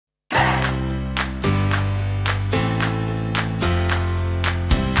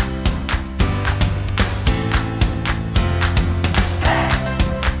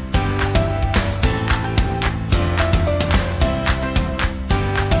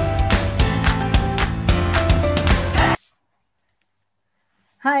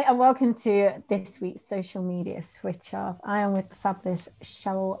Hi, and welcome to this week's social media switch off. I am with the fabulous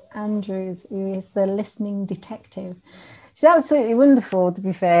Sheryl Andrews, who is the listening detective. She's absolutely wonderful, to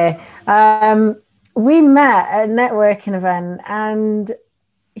be fair. We met at a networking event, and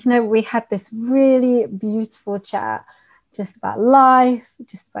we had this really beautiful chat just about life,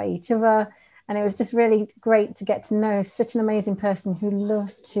 just about each other. And it was just really great to get to know such an amazing person who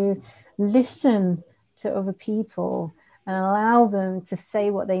loves to listen to other people and allow them to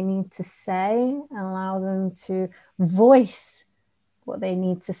say what they need to say and allow them to voice what they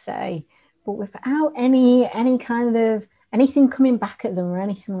need to say, but without any kind of anything coming back at them or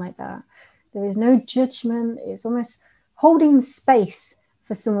anything like that. There is no judgment. It's almost holding space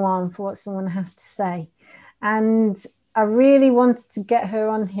for someone, for what someone has to say. And I really wanted to get her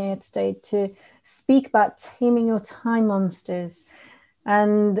on here today to speak about taming your time monsters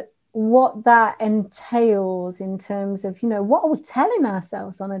and what that entails in terms of, what are we telling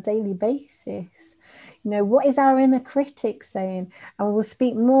ourselves on a daily basis? What is our inner critic saying? And we'll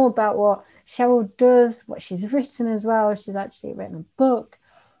speak more about what Sheryl does, what she's written as well. She's actually written a book.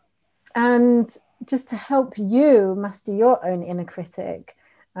 And just to help you master your own inner critic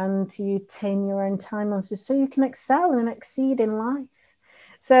and to tame your own time monsters so you can excel and exceed in life.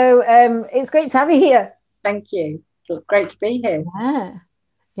 So it's great to have you here. Thank you. It's great to be here.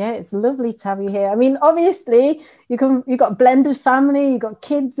 Yeah, it's lovely to have you here. I mean, obviously, you've got a blended family, you've got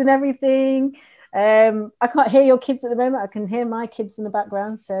kids and everything. I can't hear your kids at the moment. I can hear my kids in the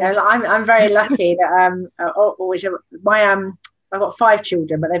background. So I'm very lucky that I've got 5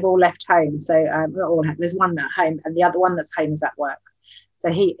 children, but they've all left home. So there's one at home, and the other one that's home is at work. So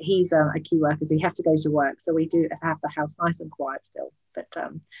he's a key worker, so he has to go to work. So we do have the house nice and quiet still. But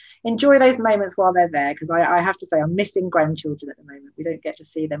enjoy those moments while they're there, because I have to say I'm missing grandchildren at the moment. We don't get to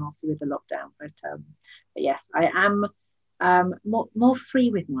see them obviously with the lockdown. But yes, I am more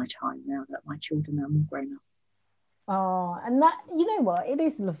free with my time now that my children are more grown up. Oh, and that, what, it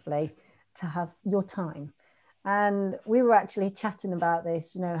is lovely to have your time. And we were actually chatting about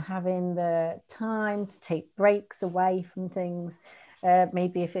this, having the time to take breaks away from things.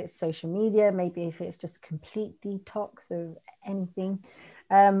 Maybe if it's social media, maybe if it's just a complete detox of anything.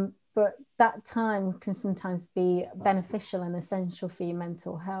 But that time can sometimes be beneficial and essential for your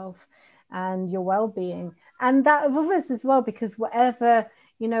mental health and your well-being, and that of others as well, because whatever,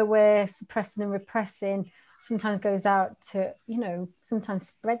 we're suppressing and repressing sometimes goes out to, sometimes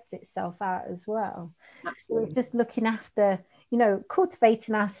spreads itself out as well. Absolutely. So we're just looking after,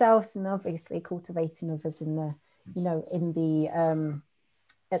 cultivating ourselves and obviously cultivating others in the,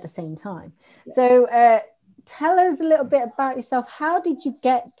 at the same time. Yeah. So tell us a little bit about yourself. How did you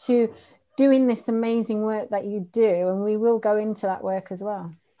get to doing this amazing work that you do? And we will go into that work as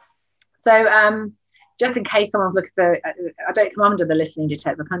well. So just in case someone's looking for, I don't come under the listening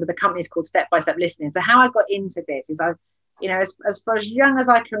detective, kind of the company's called Step by Step Listening. So how I got into this is as far as young as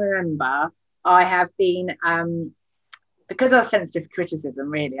I can remember, I have been, because I was sensitive to criticism,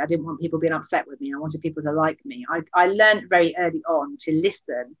 really, I didn't want people being upset with me. I wanted people to like me. I learned very early on to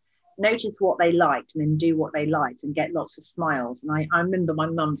listen, notice what they liked, and then do what they liked and get lots of smiles. And I remember my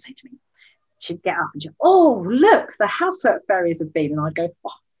mum saying to me, she'd get up and she'd, oh, look, the housework fairies have been. And I'd go,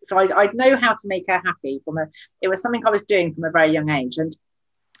 oh. So I know how to make her happy. It was something I was doing from a very young age, and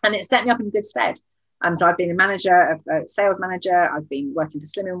it set me up in good stead. So I've been a manager, a sales manager. I've been working for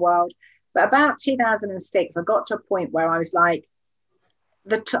Slimming World. But about 2006, I got to a point where I was like,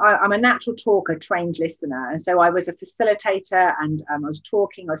 I'm a natural talker, trained listener. And so I was a facilitator, and I was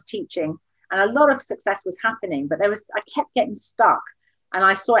talking, I was teaching, and a lot of success was happening. But I kept getting stuck. And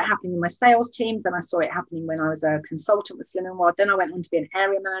I saw it happening in my sales teams. Then I saw it happening when I was a consultant with Slimming World. Then I went on to be an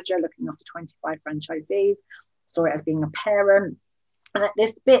area manager, looking after 25 franchisees. Saw it as being a parent. And at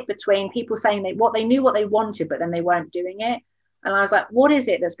this bit between people saying they knew what they wanted, but then they weren't doing it. And I was like, what is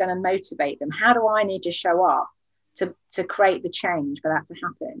it that's going to motivate them? How do I need to show up to create the change for that to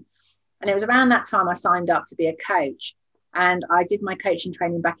happen? And it was around that time I signed up to be a coach. And I did my coaching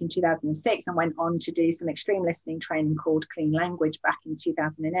training back in 2006 and went on to do some extreme listening training called Clean Language back in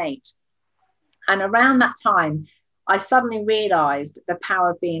 2008. And around that time, I suddenly realized the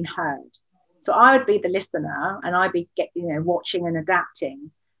power of being heard. So I would be the listener and I'd be watching and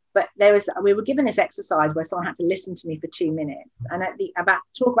adapting. But we were given this exercise where someone had to listen to me for 2 minutes and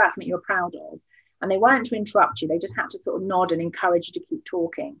talk about something you're proud of. And they weren't to interrupt you. They just had to sort of nod and encourage you to keep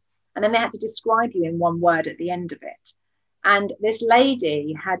talking. And then they had to describe you in one word at the end of it. And this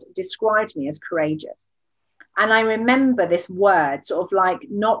lady had described me as courageous. And I remember this word sort of like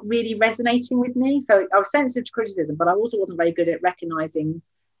not really resonating with me. So I was sensitive to criticism, but I also wasn't very good at recognizing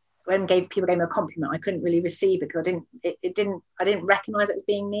when people gave me a compliment, I couldn't really receive it because I didn't recognize it as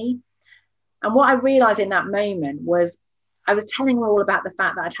being me. And what I realized in that moment was I was telling her all about the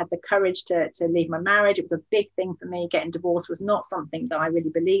fact that I'd had the courage to leave my marriage. It was a big thing for me. Getting divorced was not something that I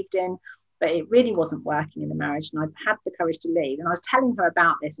really believed in, but it really wasn't working in the marriage. And I'd had the courage to leave. And I was telling her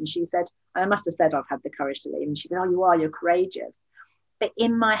about this, and she said, and I must have said I've had the courage to leave. And she said, oh, you're courageous. But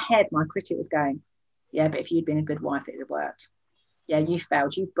in my head, my critic was going, yeah, but if you'd been a good wife, it would have worked. Yeah, you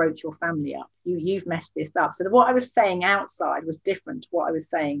failed. You've broke your family up. You've messed this up. So what I was saying outside was different to what I was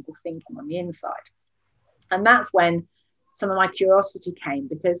saying or thinking on the inside. And that's when some of my curiosity came,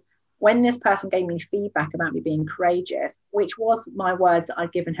 because when this person gave me feedback about me being courageous, which was my words that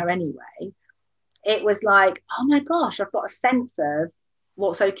I'd given her anyway, it was like, oh my gosh, I've got a sense of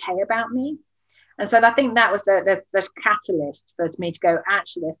what's okay about me. And so I think that was the catalyst for me to go,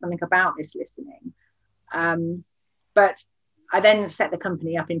 actually, there's something about this listening. But I then set the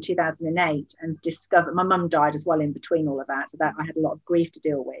company up in 2008 and discovered, my mum died as well in between all of that. So that I had a lot of grief to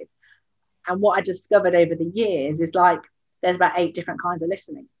deal with. And what I discovered over the years is like, there's about 8 different kinds of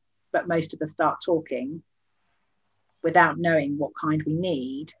listening, but most of us start talking without knowing what kind we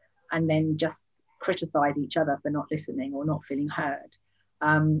need, and then just criticize each other for not listening or not feeling heard.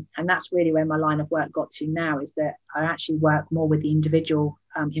 And that's really where my line of work got to now, is that I actually work more with the individual,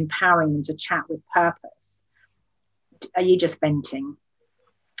 empowering them to chat with purpose. Are you just venting?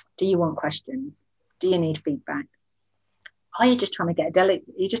 Do you want questions? Do you need feedback? Are you just trying to delegate?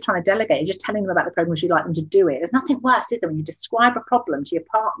 You're just telling them about the programs you'd like them to do it. There's nothing worse, is there, when you describe a problem to your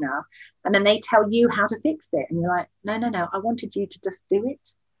partner and then they tell you how to fix it, and you're like, no, I wanted you to just do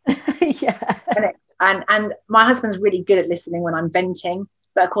it. Yeah. And my husband's really good at listening when I'm venting,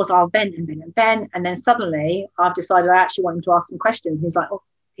 but of course I'll vent, and then suddenly I've decided I actually want him to ask some questions, and he's like, oh,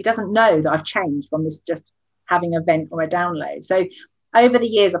 he doesn't know that I've changed from this just having a vent or a download. So over the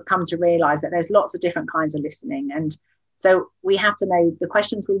years I've come to realize that there's lots of different kinds of listening, and so we have to know the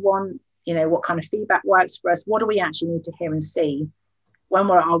questions we want, what kind of feedback works for us, what do we actually need to hear and see when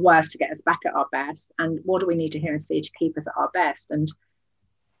we're at our worst to get us back at our best, and what do we need to hear and see to keep us at our best.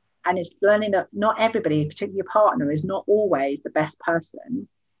 And it's learning that not everybody, particularly your partner, is not always the best person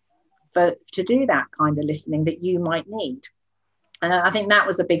to do that kind of listening that you might need. And I think that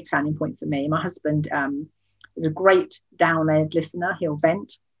was the big turning point for me. My husband is a great download listener. He'll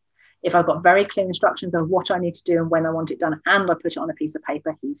vent. If I've got very clear instructions of what I need to do and when I want it done, and I put it on a piece of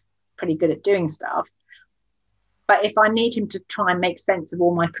paper, he's pretty good at doing stuff. But if I need him to try and make sense of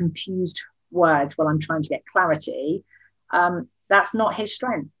all my confused words while I'm trying to get clarity, that's not his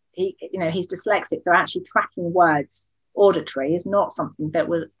strength. He's dyslexic, so actually tracking words auditory is not something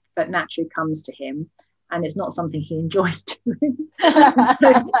that naturally comes to him, and it's not something he enjoys doing. So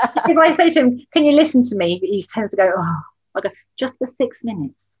if I say to him, can you listen to me, he tends to go, oh, I go, just for 6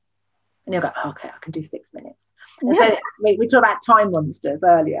 minutes. And he'll go, oh, okay, I can do 6 minutes. And so we talked about time monsters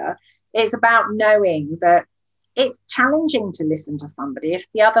earlier. It's about knowing that it's challenging to listen to somebody if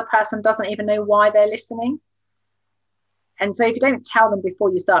the other person doesn't even know why they're listening. And so if you don't tell them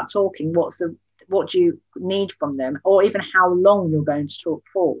before you start talking what do you need from them, or even how long you're going to talk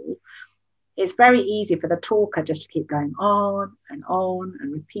for, it's very easy for the talker just to keep going on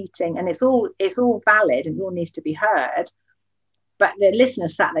and repeating. And it's all valid and it all needs to be heard. But the listener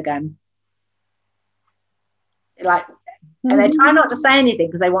sat there going, like, and they try not to say anything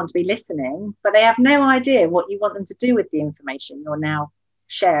because they want to be listening, but they have no idea what you want them to do with the information you're now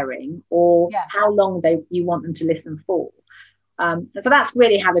sharing, or how long you want them to listen for. So that's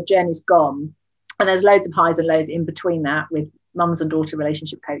really how the journey's gone. And there's loads of highs and lows in between that, with mums and daughter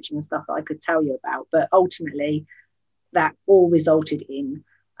relationship coaching and stuff that I could tell you about. But ultimately, that all resulted in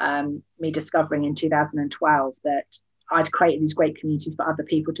me discovering in 2012 that I'd created these great communities for other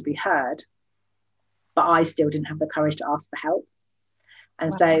people to be heard, but I still didn't have the courage to ask for help.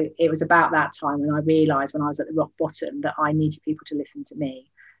 And so it was about that time when I realized, when I was at the rock bottom, that I needed people to listen to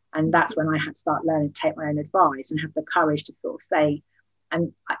me. And that's when I had to start learning to take my own advice and have the courage to sort of say,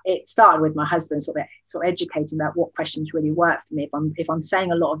 and it started with my husband sort of educating about what questions really work for me. If I'm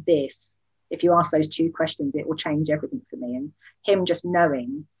saying a lot of this, if you ask those 2 questions, it will change everything for me. And him just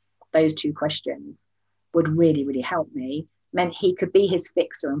knowing those 2 questions would really, really help me. Meant he could be his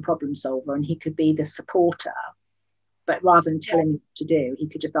fixer and problem solver, and he could be the supporter. But rather than telling me what to do, he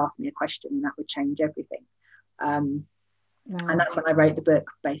could just ask me a question, and that would change everything. And that's when I wrote the book,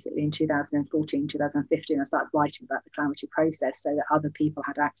 basically in 2014, 2015. I started writing about the clarity process so that other people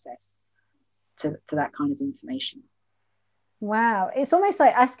had access to that kind of information. Wow. It's almost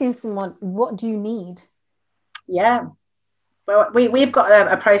like asking someone, what do you need? Yeah. Well, we've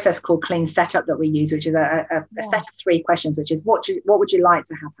got a process called clean setup that we use, which is a set of 3 questions, which is what would you like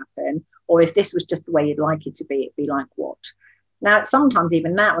to have happen? Or if this was just the way you'd like it to be, it'd be like what? Now, sometimes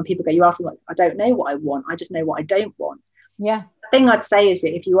even that, when people go, you ask them, like, I don't know what I want, I just know what I don't want. Yeah. The thing I'd say is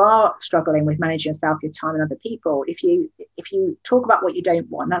that if you are struggling with managing yourself, your time and other people, if you talk about what you don't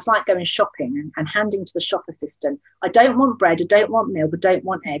want, that's like going shopping and handing to the shop assistant, I don't want bread, I don't want milk, I don't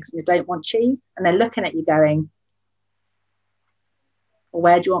want eggs, and I don't want cheese. And they're looking at you going, or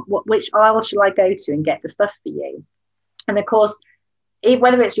where do you want, which aisle shall I go to and get the stuff for you? And of course,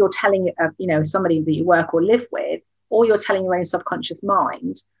 whether it's you're telling somebody that you work or live with, or you're telling your own subconscious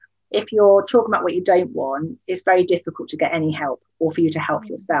mind, if you're talking about what you don't want, it's very difficult to get any help or for you to help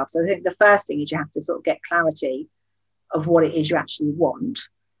yourself. So I think the first thing is you have to sort of get clarity of what it is you actually want.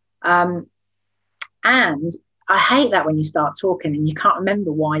 And I hate that when you start talking and you can't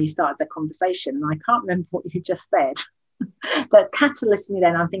remember why you started the conversation. And I can't remember what you just said. That catalysts me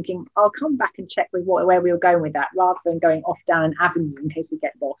then. I'm thinking, I'll come back and check with where we were going with that, rather than going off down an avenue in case we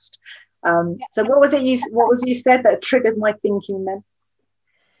get lost. So what was you said that triggered my thinking then?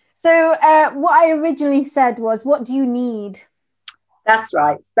 So what I originally said was, what do you need? That's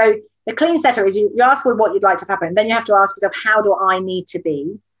right. So the clean setup is you ask for what you'd like to happen. Then you have to ask yourself, how do I need to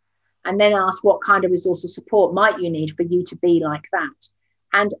be? And then ask what kind of resource or support might you need for you to be like that.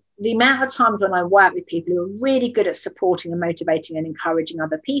 And the amount of times when I work with people who are really good at supporting and motivating and encouraging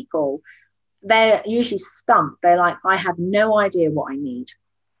other people, they're usually stumped. They're like, I have no idea what I need.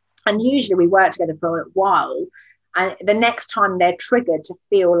 And usually we work together for a while. And the next time they're triggered to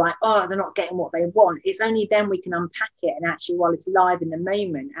feel like, oh, they're not getting what they want, it's only then we can unpack it and actually, while it's live in the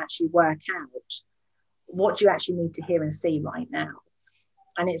moment, actually work out what do you actually need to hear and see right now.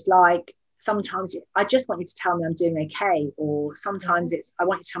 And it's like, sometimes I just want you to tell me I'm doing okay, or sometimes it's I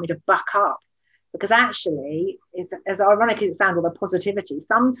want you to tell me to buck up, because actually, as ironic as it sounds, with the positivity,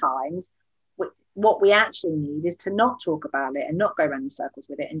 sometimes what we actually need is to not talk about it and not go around in circles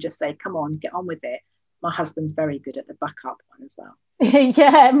with it and just say, come on, get on with it. My husband's very good at the buck up one as well.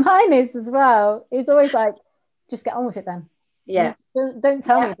 Yeah, mine is as well. He's always like, just get on with it then. Yeah. Don't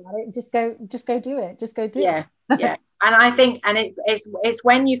tell me about it. Just go do it. Just go do it. Yeah. And I think, and it's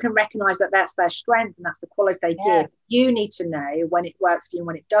when you can recognize that that's their strength and that's the quality they give. You need to know when it works for you and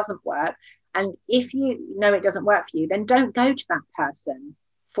when it doesn't work. And if you know it doesn't work for you, then don't go to that person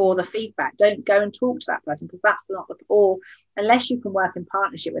for the feedback. Don't go and talk to that person, because that's not or unless you can work in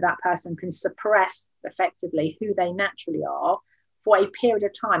partnership with that person, can suppress effectively who they naturally are for a period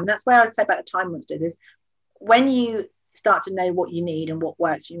of time. And that's where I'd say about the time monsters is when you start to know what you need and what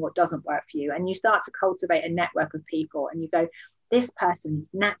works for you and what doesn't work for you, and you start to cultivate a network of people, and you go, this person is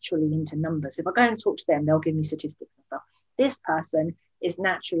naturally into numbers, if I go and talk to them, they'll give me statistics and stuff. This person is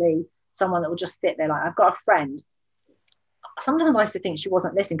naturally someone that will just sit there. Like, I've got a friend, sometimes I used to think she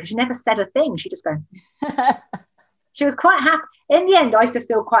wasn't listening because she never said a thing. She just go she was quite happy. In the end, I used to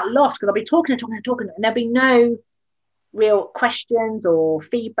feel quite lost, because I'll be talking and there'll be no real questions or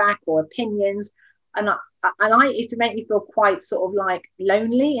feedback or opinions, and I used to make me feel quite sort of like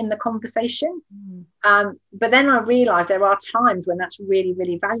lonely in the conversation. But then I realized there are times when that's really,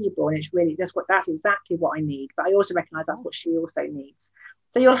 really valuable, and it's really that's exactly what I need. But I also recognize that's what she also needs.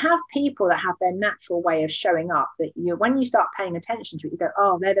 So you'll have people that have their natural way of showing up, that when you start paying attention to it, you go,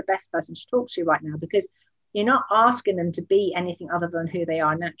 oh, they're the best person to talk to right now, because you're not asking them to be anything other than who they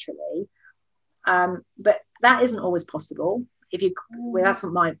are naturally. But that isn't always possible. That's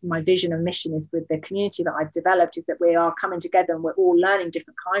what my vision and mission is with the community that I've developed, is that we are coming together and we're all learning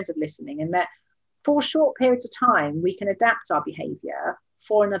different kinds of listening, and that for short periods of time we can adapt our behavior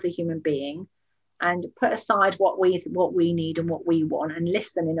for another human being and put aside what we need and what we want, and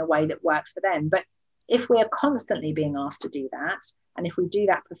listen in a way that works for them. But if we are constantly being asked to do that, and if we do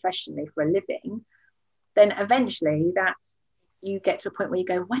that professionally for a living, then eventually you get to a point where you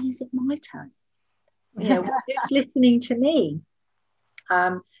go, when is it my turn? Who's listening to me?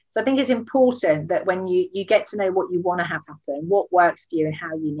 So I think it's important that when you get to know what you want to have happen, what works for you and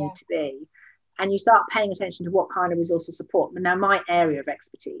how you need to be, and you start paying attention to what kind of resource or support. Now, my area of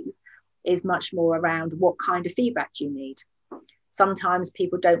expertise is much more around what kind of feedback do you need. Sometimes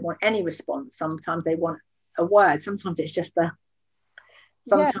people don't want any response. Sometimes they want a word. Sometimes it's just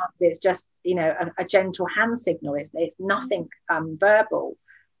it's just a gentle hand signal. It's nothing verbal.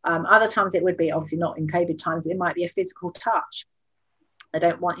 Other times it would be, obviously not in COVID times, it might be a physical touch. They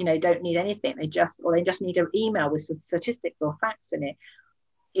don't want, don't need anything. They just need an email with some statistics or facts in it.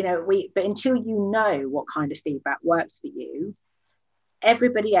 But until you know what kind of feedback works for you,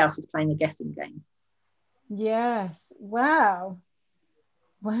 everybody else is playing a guessing game. Yes. Wow.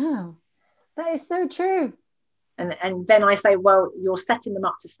 That is so true. And then I say, well, you're setting them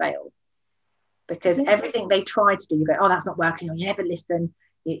up to fail, because everything they try to do, you go, oh, that's not working, or you never listen,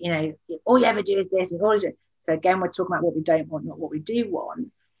 you know, all you ever do is this, and all you do. So again, we're talking about what we don't want, not what we do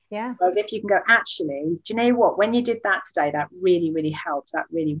want. Yeah. Whereas if you can go, actually, do you know what, when you did that today, that really, really helped, that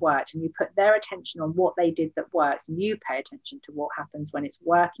really worked, and you put their attention on what they did that works, and you pay attention to what happens when it's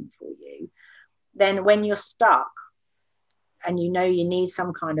working for you, then when you're stuck and you know you need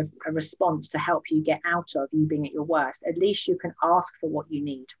some kind of a response to help you get out of you being at your worst, at least you can ask for what you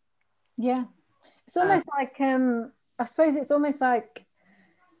need. Yeah. It's almost like, I suppose it's almost like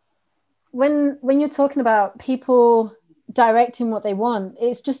when you're talking about people directing what they want,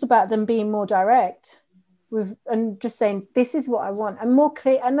 it's just about them being more direct and just saying, this is what I want, and more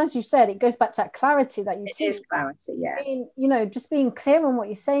clear. And as you said, it goes back to that clarity that you teach. It is clarity, yeah. You know, just being clear on what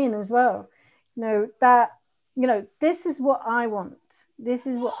you're saying as well. You know, that, you know, this is what I want, this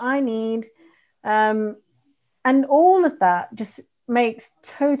is what I need, and all of that just makes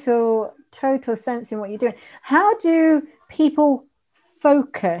total sense in what you're doing. How do people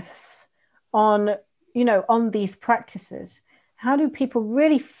focus on, you know, on these practices? How do people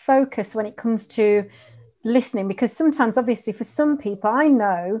really focus when it comes to listening? Because sometimes, obviously, for some people, I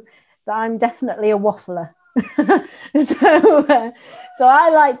know that I'm definitely a waffler. So I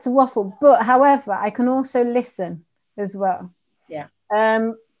like to waffle, but however, I can also listen as well. Yeah.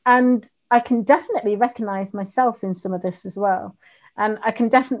 And I can definitely recognize myself in some of this as well. And I can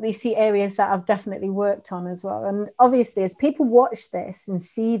definitely see areas that I've definitely worked on as well. And obviously, as people watch this and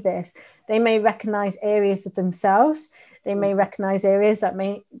see this, they may recognize areas of themselves. They may recognize areas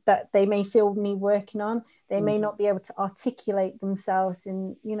that they may feel me working on. They may not be able to articulate themselves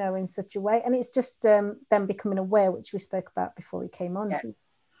in, you know, in such a way. And it's just them becoming aware, which we spoke about before we came on. Yeah.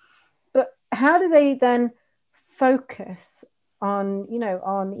 But how do they then focus on, you know,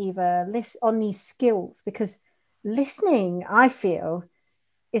 on on these skills? Because listening, I feel,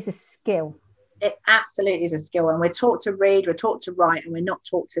 is a skill. It absolutely is a skill, and we're taught to read, we're taught to write, and we're not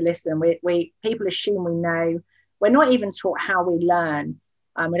taught to listen. We people assume we know. We're not even taught how we learn.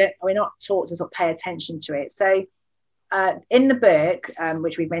 We're not taught to sort of pay attention to it. So in the book,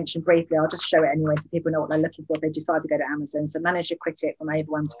 which we've mentioned briefly, I'll just show it anyway so people know what they're looking for if they decide to go to Amazon. So Manage Your Critic from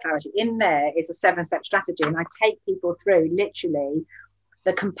Overwhelm to Clarity. In there is a 7-step strategy, and I take people through literally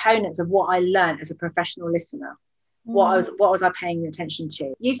the components of what I learned as a professional listener. What was I paying attention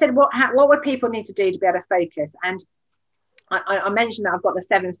to? You said what would people need to do to be able to focus? And I mentioned that I've got the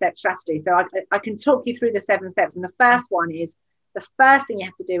 7-step strategy, so I can talk you through the 7 steps. And the first one is, the first thing you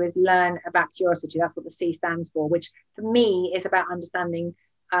have to do is learn about curiosity. That's what the C stands for, which for me is about understanding,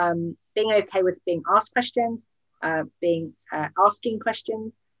 being okay with being asked questions, asking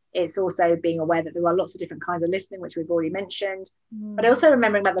questions. It's also being aware that there are lots of different kinds of listening, which we've already mentioned, but also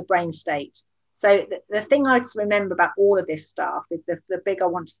remembering about the brain state. So the thing I'd remember about all of this stuff is the big I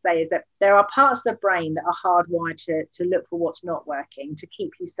want to say is that there are parts of the brain that are hardwired to look for what's not working, to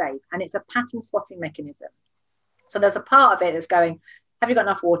keep you safe. And it's a pattern spotting mechanism. So there's a part of it that's going, have you got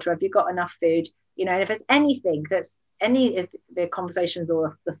enough water? Have you got enough food? You know, and if there's anything that's any of the conversations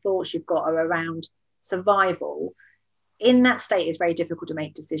or the thoughts you've got are around survival, in that state, it's very difficult to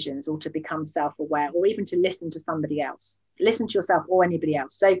make decisions or to become self-aware or even to listen to somebody else, listen to yourself or anybody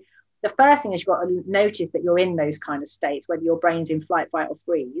else. So the first thing is you've got to notice that you're in those kind of states, whether your brain's in flight, fight or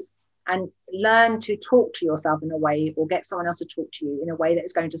freeze, and learn to talk to yourself in a way, or get someone else to talk to you in a way that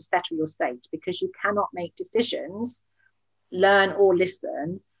is going to settle your state, because you cannot make decisions, learn or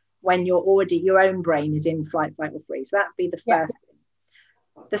listen when your own brain is in flight, fight or freeze. So that'd be the first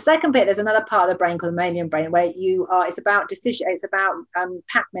thing. The second bit, there's another part of the brain called the mammalian brain, where it's about decision, it's about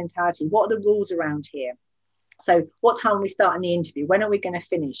pack mentality. What are the rules around here? So what time are we starting the interview? When are we going to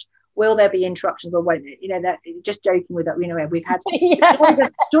finish? Will there be interruptions or won't it? You know, that just joking with that, you know, we've had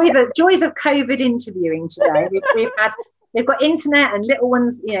joys of COVID interviewing today. We've got internet and little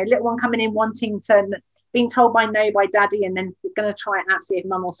one coming in wanting to, being told by daddy, and then going to try it out, see if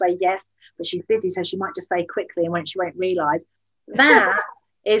mum will say yes, but she's busy, so she might just say quickly, and when she won't realise. That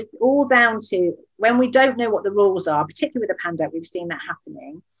is all down to when we don't know what the rules are, particularly with the pandemic, we've seen that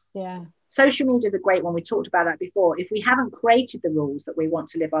happening. Yeah. Social media is a great one. We talked about that before. If we haven't created the rules that we want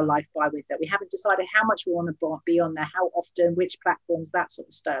to live our life by, with that, we haven't decided how much we want to be on there, how often, which platforms, that sort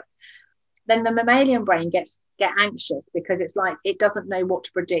of stuff, then the mammalian brain get anxious, because it's like it doesn't know what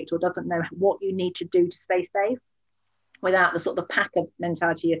to predict or doesn't know what you need to do to stay safe without the sort of pack of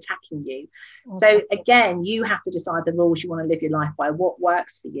mentality attacking you. Awesome. So again, you have to decide the rules you want to live your life by, what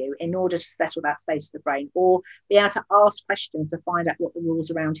works for you, in order to settle that state of the brain, or be able to ask questions to find out what the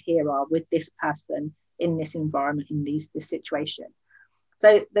rules around here are with this person in this environment, in this situation.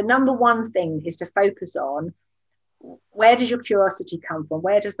 So the number one thing is to focus on where does your curiosity come from?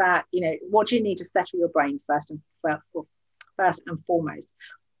 Where does that, what do you need to settle your brain first and foremost?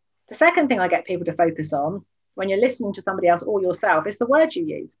 The second thing I get people to focus on when you're listening to somebody else or yourself is the words you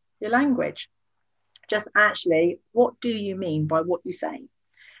use, your language. Just actually, what do you mean by what you say?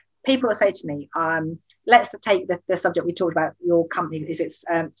 People will say to me, let's take the subject we talked about, your company, is it's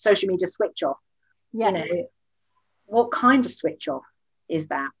social media switch off. Yeah. What kind of switch off is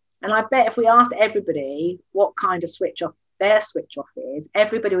that? And I bet if we asked everybody what kind of switch off their switch off is,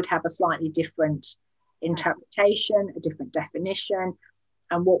 everybody would have a slightly different interpretation, a different definition.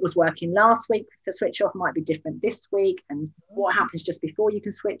 And what was working last week for switch off might be different this week. And what happens just before you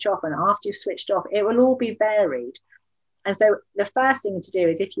can switch off and after you've switched off, it will all be varied. And so the first thing to do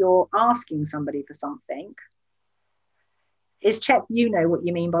is, if you're asking somebody for something, is check what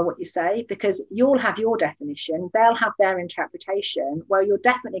you mean by what you say, because you'll have your definition, they'll have their interpretation. Well, you're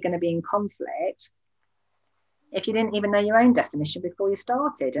definitely going to be in conflict if you didn't even know your own definition before you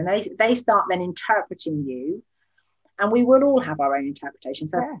started. And they start then interpreting you, and we will all have our own interpretation.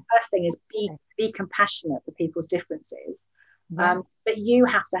 So the first thing is be compassionate for people's differences. But you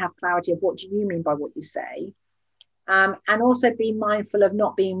have to have clarity of what do you mean by what you say. And also be mindful of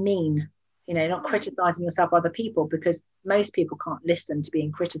not being mean, not criticizing yourself or other people, because most people can't listen to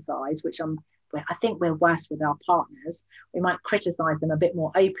being criticized, which I think we're worse with our partners. We might criticize them a bit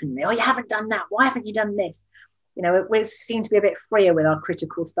more openly. Oh, you haven't done that. Why haven't you done this? We seem to be a bit freer with our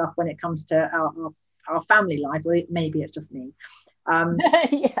critical stuff when it comes to our family life, or maybe it's just me.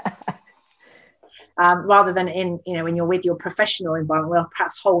 Rather than when you're with your professional environment, we'll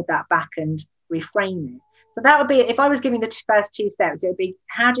perhaps hold that back and reframe it. So that would be, if I was giving the first two steps, it would be,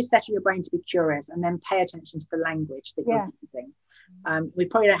 how do you settle your brain to be curious, and then pay attention to the language that you're using. We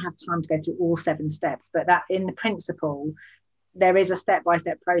probably don't have time to go through all 7 steps, but that in the principle, there is a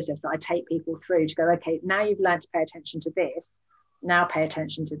step-by-step process that I take people through to go, okay, now you've learned to pay attention to this, now pay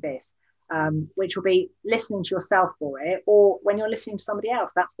attention to this, which will be listening to yourself for it, or when you're listening to somebody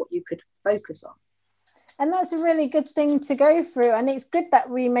else, that's what you could focus on. And that's a really good thing to go through. And it's good that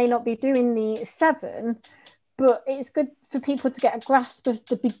we may not be doing the 7, but it's good for people to get a grasp of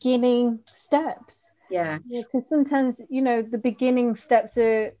the beginning steps. Yeah. Because sometimes, the beginning steps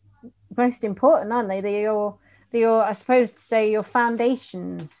are most important, aren't they? They're your, I suppose to say, your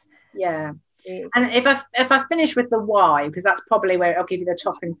foundations. Yeah. And if I finish with the why, because that's probably where I'll give you the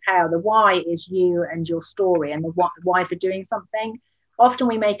top and tail. The why is you and your story, and the why for doing something. Often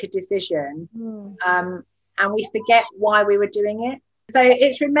we make a decision and we forget why we were doing it. So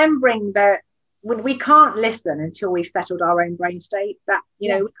it's remembering that we can't listen until we've settled our own brain state. That we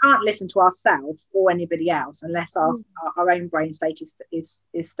can't listen to ourselves or anybody else unless our own brain state is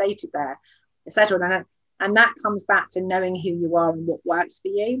stated there, it's settled. And that comes back to knowing who you are and what works for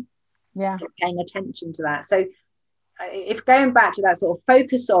you. Yeah, paying attention to that. So if going back to that, sort of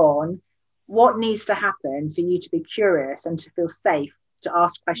focus on what needs to happen for you to be curious and to feel safe, to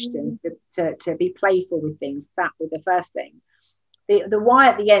ask questions, to be playful with things. That was the first thing. The why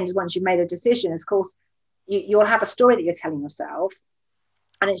at the end is, once you've made a decision, of course, you'll have a story that you're telling yourself,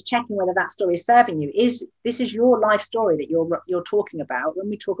 and it's checking whether that story is serving you. This is your life story that you're talking about. When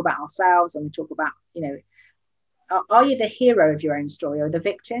we talk about ourselves and we talk about, are you the hero of your own story or the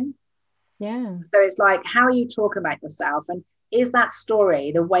victim? Yeah. So it's like, how are you talking about yourself, and is that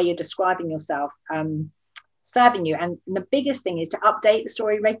story, the way you're describing yourself, serving you? And the biggest thing is to update the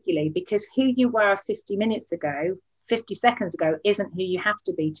story regularly, because who you were 50 minutes ago, 50 seconds ago, isn't who you have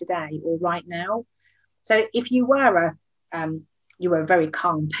to be today or right now. So if you were a very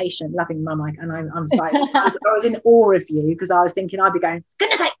calm, patient, loving mum, and I was like, I was in awe of you, because I was thinking I'd be going,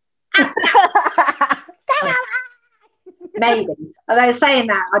 goodness sake, maybe. Although saying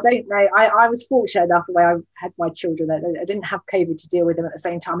that, I don't know. I was fortunate enough the way I had my children that I didn't have COVID to deal with them at the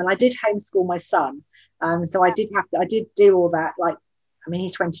same time, and I did homeschool my son. So I did do all that. Like, I mean,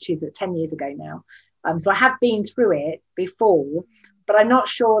 he's 22, so 10 years ago now. So I have been through it before, but I'm not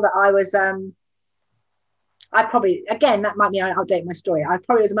sure that I was. I probably, again, that might mean I update my story. I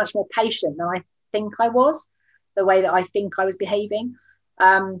probably was much more patient than I think I was, the way that I think I was behaving.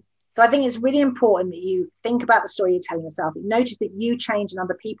 So I think it's really important that you think about the story you're telling yourself. Notice that you change and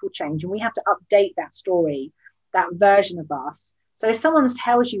other people change, and we have to update that story, that version of us. So if someone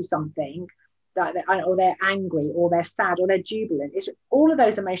tells you something, or they're angry, or they're sad, or they're jubilant, all of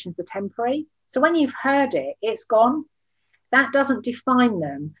those emotions are temporary. So when you've heard it, it's gone. That doesn't define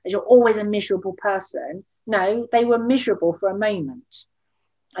them as you're always a miserable person. No, they were miserable for a moment,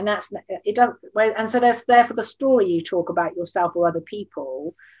 and that's it. Doesn't, and so therefore the story you talk about yourself or other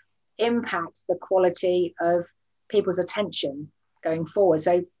people impacts the quality of people's attention going forward.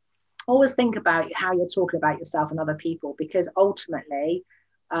 So always think about how you're talking about yourself and other people, because ultimately,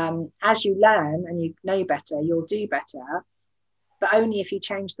 as you learn and you know better, you'll do better, but only if you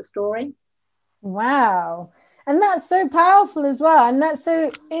change the story. Wow. And that's so powerful as well. And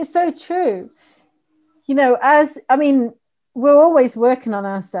it's so true. You know, we're always working on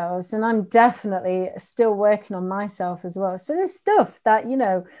ourselves, and I'm definitely still working on myself as well. So there's stuff that, you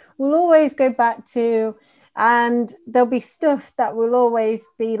know, we'll always go back to, and there'll be stuff that will always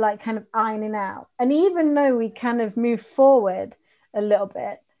be like kind of ironing out. And even though we kind of move forward a little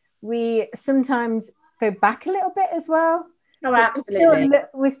bit, we sometimes go back a little bit as well. Oh, absolutely.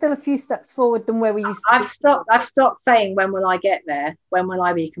 We're still a few steps forward than where we used to be. I've stopped saying, when will I get there? When will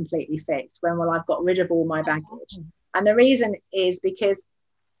I be completely fixed? When will I've got rid of all my baggage? And the reason is because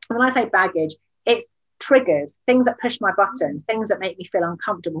when I say baggage, it's triggers, things that push my buttons, things that make me feel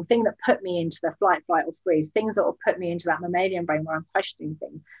uncomfortable, things that put me into the flight, or freeze, things that will put me into that mammalian brain where I'm questioning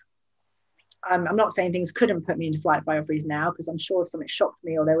things. I'm not saying things couldn't put me into flight, or freeze now, because I'm sure if something shocked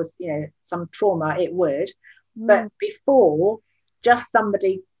me or there was, you know, some trauma, it would. But before, just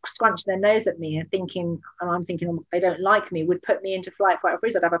somebody scrunching their nose at me and I'm thinking, oh, they don't like me, would put me into flight, or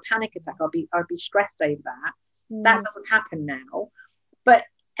freeze. I'd have a panic attack. I'd be stressed over that. That doesn't happen now. But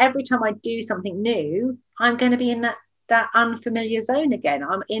every time I do something new, I'm going to be in that unfamiliar zone again.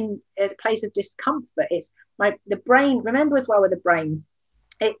 I'm in a place of discomfort. It's the brain. Remember as well with the brain,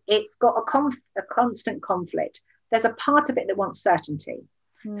 it's got a constant conflict. There's a part of it that wants certainty.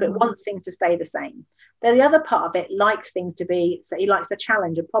 So it wants things to stay the same. Then the other part of it likes things to be, so it likes the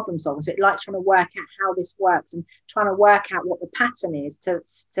challenge of problem solving. So it likes trying to work out how this works and trying to work out what the pattern is to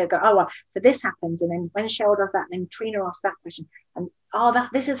go, oh, well, so this happens. And then when Sheryl does that, then Trina asks that question. And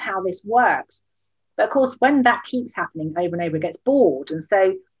this is how this works. But of course, when that keeps happening over and over, it gets bored. And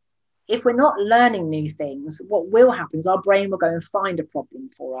so if we're not learning new things, what will happen is our brain will go and find a problem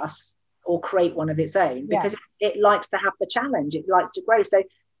for us or create one of its own, because it likes to have the challenge, it likes to grow. So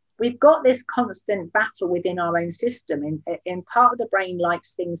we've got this constant battle within our own system. In part of the brain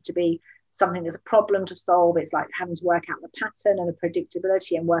likes things to be something that's a problem to solve. It's like having to work out the pattern and the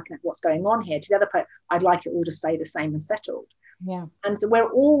predictability and working out what's going on here. To the other part, I'd like it all to stay the same and settled. Yeah. And so we're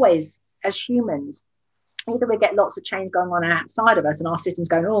always, as humans, either we get lots of change going on outside of us and our system's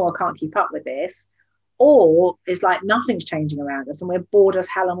going, oh, I can't keep up with this, or it's like nothing's changing around us and we're bored as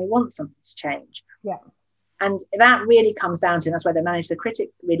hell and we want something to change. Yeah. And that really comes down to, and that's where the manager, the critic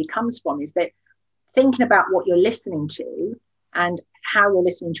really comes from, is that thinking about what you're listening to and how you're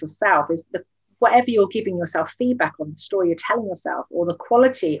listening to yourself is whatever you're giving yourself feedback on, the story you're telling yourself, or the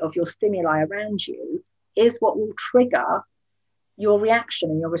quality of your stimuli around you is what will trigger your reaction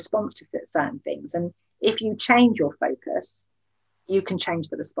and your response to certain things. And if you change your focus, you can change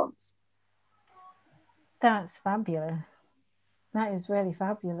the response. That's fabulous. That is really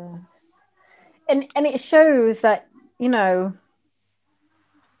fabulous. And it shows that, you know,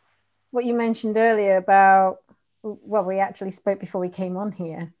 what you mentioned earlier about, well, we actually spoke before we came on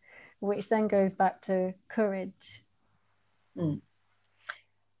here, which then goes back to courage. Mm.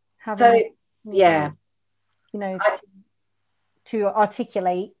 You know, to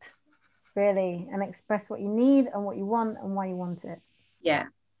articulate really and express what you need and what you want and why you want it. Yeah.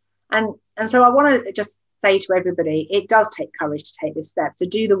 And so I want to just say to everybody, it does take courage to take this step, to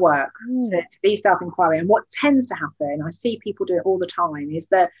do the work, to be self-inquiry. And what tends to happen, I see people do it all the time, is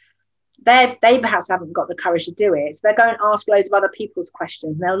that they perhaps haven't got the courage to do it. So they're going to ask loads of other people's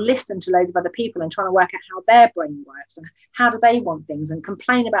questions, and they'll listen to loads of other people and trying to work out how their brain works and how do they want things, and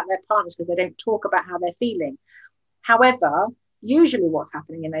complain about their partners because they don't talk about how they're feeling. However, usually what's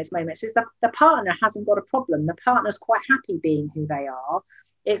happening in those moments is the partner hasn't got a problem. The partner's quite happy being who they are.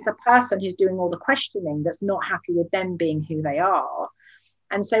 It's the person who's doing all the questioning that's not happy with them being who they are.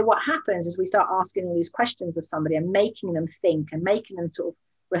 And so what happens is we start asking all these questions of somebody and making them think and making them sort of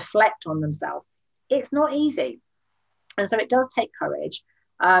reflect on themselves. It's not easy. And so it does take courage.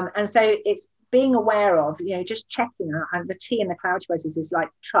 And so it's being aware of, you know, just checking. And the T in the clarity process is like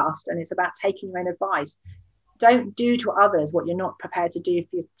trust. And it's about taking your own advice. Don't do to others what you're not prepared to do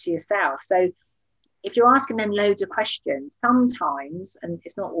to yourself. So if you're asking them loads of questions, sometimes, and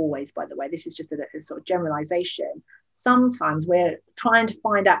it's not always, by the way, this is just a sort of generalization, sometimes we're trying to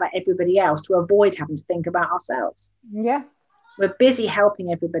find out about everybody else to avoid having to think about ourselves. Yeah. We're busy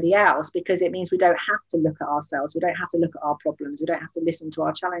helping everybody else because it means we don't have to look at ourselves. We don't have to look at our problems. We don't have to listen to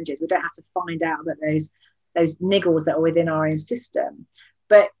our challenges. We don't have to find out about those niggles that are within our own system.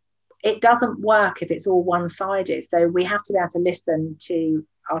 But it doesn't work if it's all one-sided. So we have to be able to listen to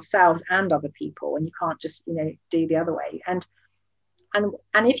ourselves and other people, and you can't just, you know, do the other way. And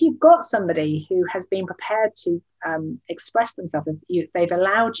And if you've got somebody who has been prepared to express themselves, they've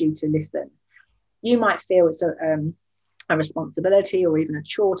allowed you to listen, you might feel it's a responsibility or even a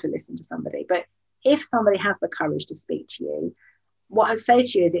chore to listen to somebody. But if somebody has the courage to speak to you, what I'd say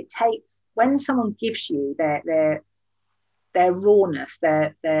to you is, it takes, when someone gives you their rawness,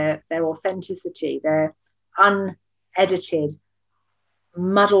 their authenticity, their unedited,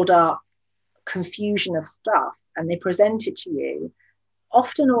 muddled up confusion of stuff, and they present it to you,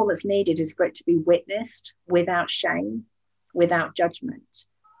 often all that's needed is for it to be witnessed without shame, without judgment,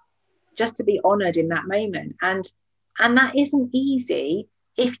 just to be honored in that moment. And that isn't easy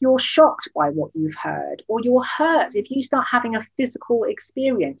if you're shocked by what you've heard, or you're hurt if you start having a physical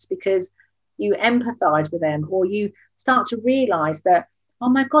experience because you empathize with them, or you start to realize that, oh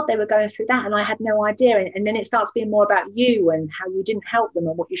my God, they were going through that and I had no idea. And then it starts being more about you and how you didn't help them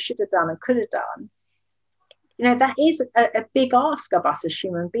and what you should have done and could have done. You know, that is a big ask of us as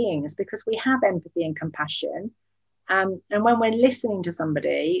human beings, because we have empathy and compassion. And when we're listening to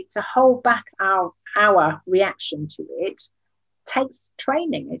somebody, to hold back our reaction to it takes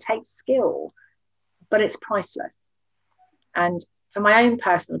training, it takes skill, but it's priceless. And for my own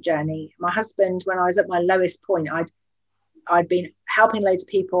personal journey, my husband, when I was at my lowest point, I'd been helping loads of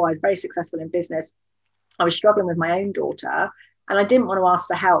people. I was very successful in business. I was struggling with my own daughter, and I didn't want to ask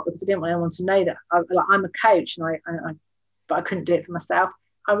for help because I didn't want anyone to know that I'm a coach, but I couldn't do it for myself.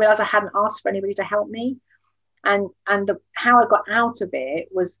 I realized I hadn't asked for anybody to help me. And how I got out of it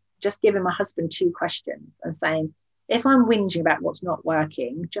was just giving my husband 2 questions and saying, if I'm whinging about what's not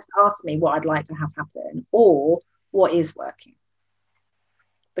working, just ask me what I'd like to have happen, or what is working.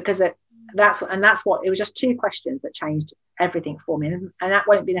 Because that's what it was, just 2 questions that changed everything for me. And that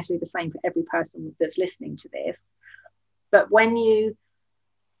won't be necessarily the same for every person that's listening to this. But when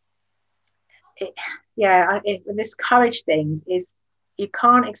this courage thing is, you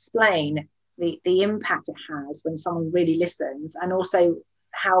can't explain the impact it has when someone really listens, and also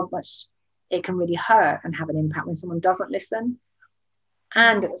how much it can really hurt and have an impact when someone doesn't listen.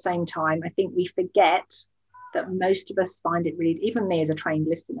 And at the same time, I think we forget that most of us find it really, even me as a trained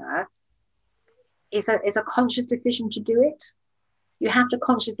listener, it's a conscious decision to do it. You have to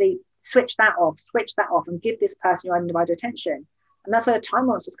consciously switch that off, and give this person your undivided attention. And that's where the time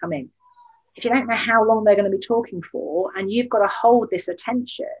monsters come in. If you don't know how long they're going to be talking for, and you've got to hold this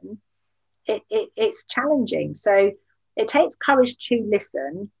attention, it's challenging. So it takes courage to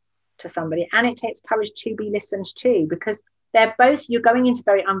listen to somebody, and it takes courage to be listened to, because they're both, you're going into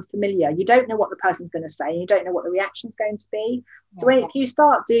very unfamiliar. You don't know what the person's going to say, and you don't know what the reaction's going to be. So if you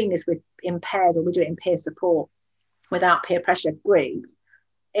start doing this in pairs, or we do it in peer support without peer pressure groups,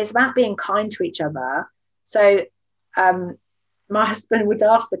 it's about being kind to each other. So my husband would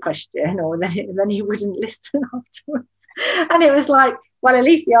ask the question, or then he wouldn't listen afterwards. And it was like, well, at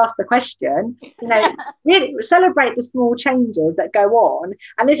least he asked the question. You know, really celebrate the small changes that go on.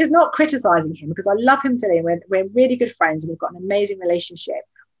 And this is not criticizing him, because I love him today. We're really good friends and we've got an amazing relationship.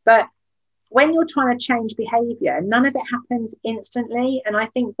 But when you're trying to change behavior, none of it happens instantly. And I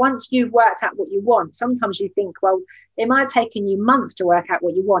think once you've worked out what you want, sometimes you think, well, it might have taken you months to work out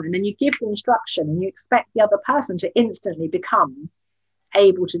what you want. And then you give the instruction and you expect the other person to instantly become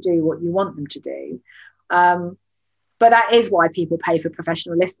able to do what you want them to do. But that is why people pay for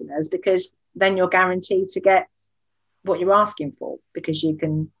professional listeners, because then you're guaranteed to get what you're asking for, because you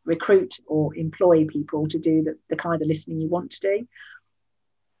can recruit or employ people to do the kind of listening you want to do.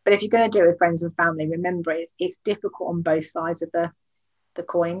 But if you're going to do it with friends and family, remember it's difficult on both sides of the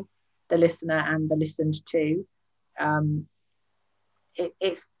coin, the listener and the listened to.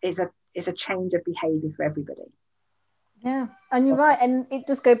 It's a change of behaviour for everybody. Yeah, and you're right. And it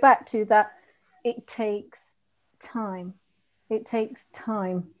does go back to that. It takes time. It takes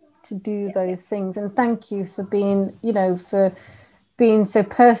time to do those things. And thank you for being, for being so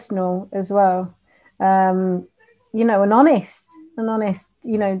personal as well. And honest,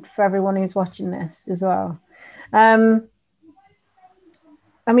 for everyone who's watching this as well. I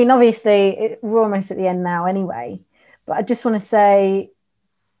mean, obviously, we're almost at the end now anyway, but I just want to say,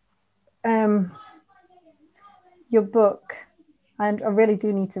 your book, and I really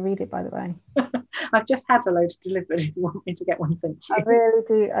do need to read it, by the way. I've just had a load delivered if you want me to get one sent to you.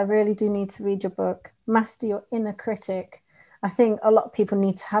 I really do need to read your book, Master Your Inner Critic. I think a lot of people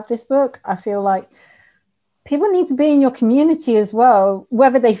need to have this book. I feel like people need to be in your community as well,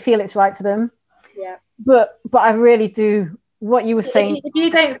 whether they feel it's right for them. Yeah. But I really do, what you were saying. If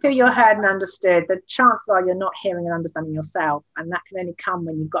you don't feel you're heard and understood, the chances are you're not hearing and understanding yourself. And that can only come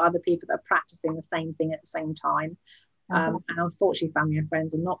when you've got other people that are practicing the same thing at the same time. And unfortunately, family and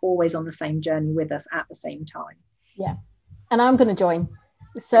friends are not always on the same journey with us at the same time. Yeah. and I'm going to join.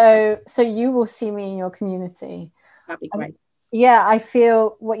 So you will see me in your community. That'd be great. Yeah, I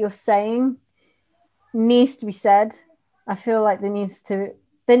feel what you're saying needs to be said. I feel like there needs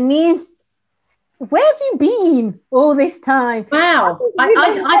where have you been all this time? Wow.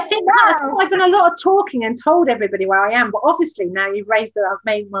 I think I've done a lot of talking and told everybody where I am, but obviously now you've I've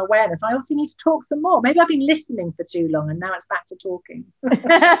made my awareness. I also need to talk some more. Maybe I've been listening for too long and now it's back to talking.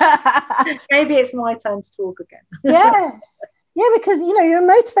 Maybe it's my turn to talk again. Yes. Yeah, because you're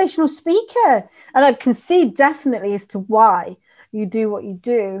a motivational speaker, and I can see definitely as to why you do what you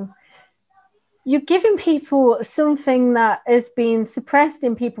do. You're giving people something that has been suppressed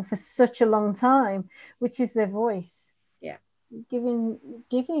in people for such a long time, which is their voice. Yeah. Giving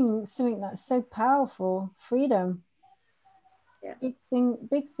something that's so powerful, freedom. Yeah. Big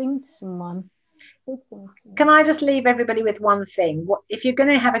thing to someone. Can I just leave everybody with one thing? If you're going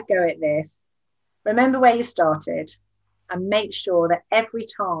to have a go at this, remember where you started and make sure that every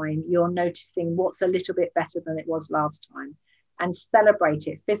time you're noticing what's a little bit better than it was last time, and celebrate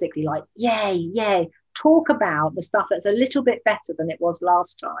it physically, like, yay. Talk about the stuff that's a little bit better than it was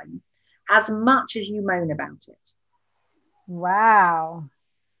last time, as much as you moan about it. Wow.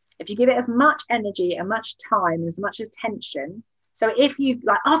 If you give it as much energy and much time, as much attention. So if you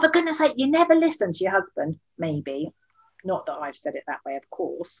like, oh, for goodness sake, you never listen to your husband, maybe. Not that I've said it that way, of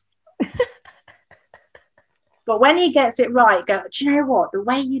course. But when he gets it right, go, do you know what? The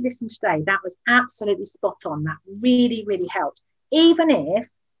way you listened today, that was absolutely spot on. That really, really helped. Even if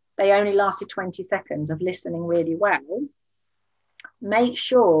they only lasted 20 seconds of listening really well, make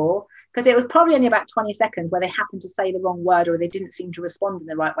sure, because it was probably only about 20 seconds where they happened to say the wrong word or they didn't seem to respond in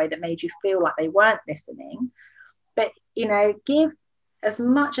the right way that made you feel like they weren't listening. But, give as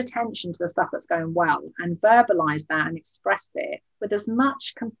much attention to the stuff that's going well and verbalize that and express it with as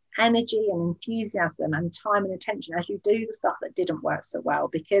much energy and enthusiasm and time and attention as you do the stuff that didn't work so well,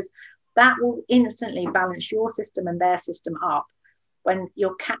 because that will instantly balance your system and their system up when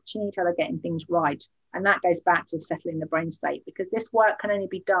you're catching each other getting things right. And that goes back to settling the brain state, because this work can only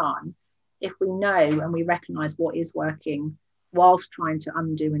be done if we know and we recognize what is working whilst trying to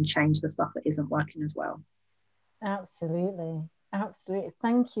undo and change the stuff that isn't working as well. Absolutely.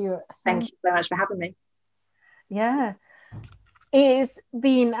 Thank you so much for having me. Yeah, it's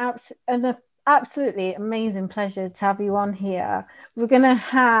been an absolutely amazing pleasure to have you on here. We're going to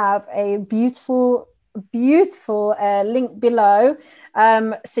have a beautiful link below,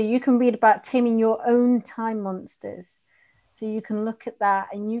 so you can read about taming your own time monsters. So you can look at that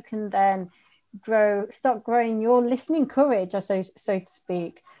and you can then start growing your listening courage, so to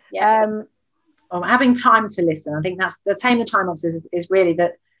speak. Yeah. Having time to listen. I think that's the Tame the Time monsters is really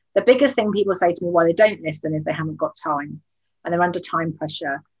the biggest thing people say to me why they don't listen is they haven't got time and they're under time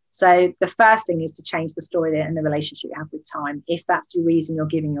pressure. So the first thing is to change the story and the relationship you have with time, if that's the reason you're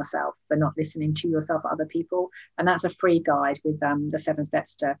giving yourself for not listening to yourself or other people. And that's a free guide with the 7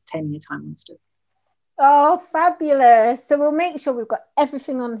 steps to taming your time monsters. Oh, fabulous. So we'll make sure we've got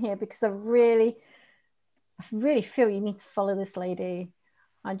everything on here, because I really feel you need to follow this lady.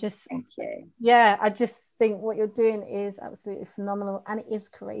 Thank you. Yeah, I just think what you're doing is absolutely phenomenal, and it is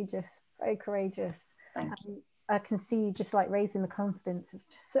courageous, very courageous. Thank you. I can see you just like raising the confidence of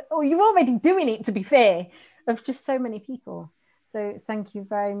you're already doing it, to be fair, of just so many people. So thank you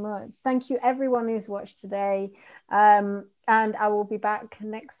very much. Thank you everyone who's watched today. And I will be back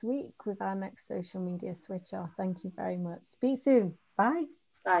next week with our next social media switch off. Thank you very much. Speak soon. Bye.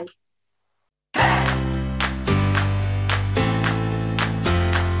 Bye.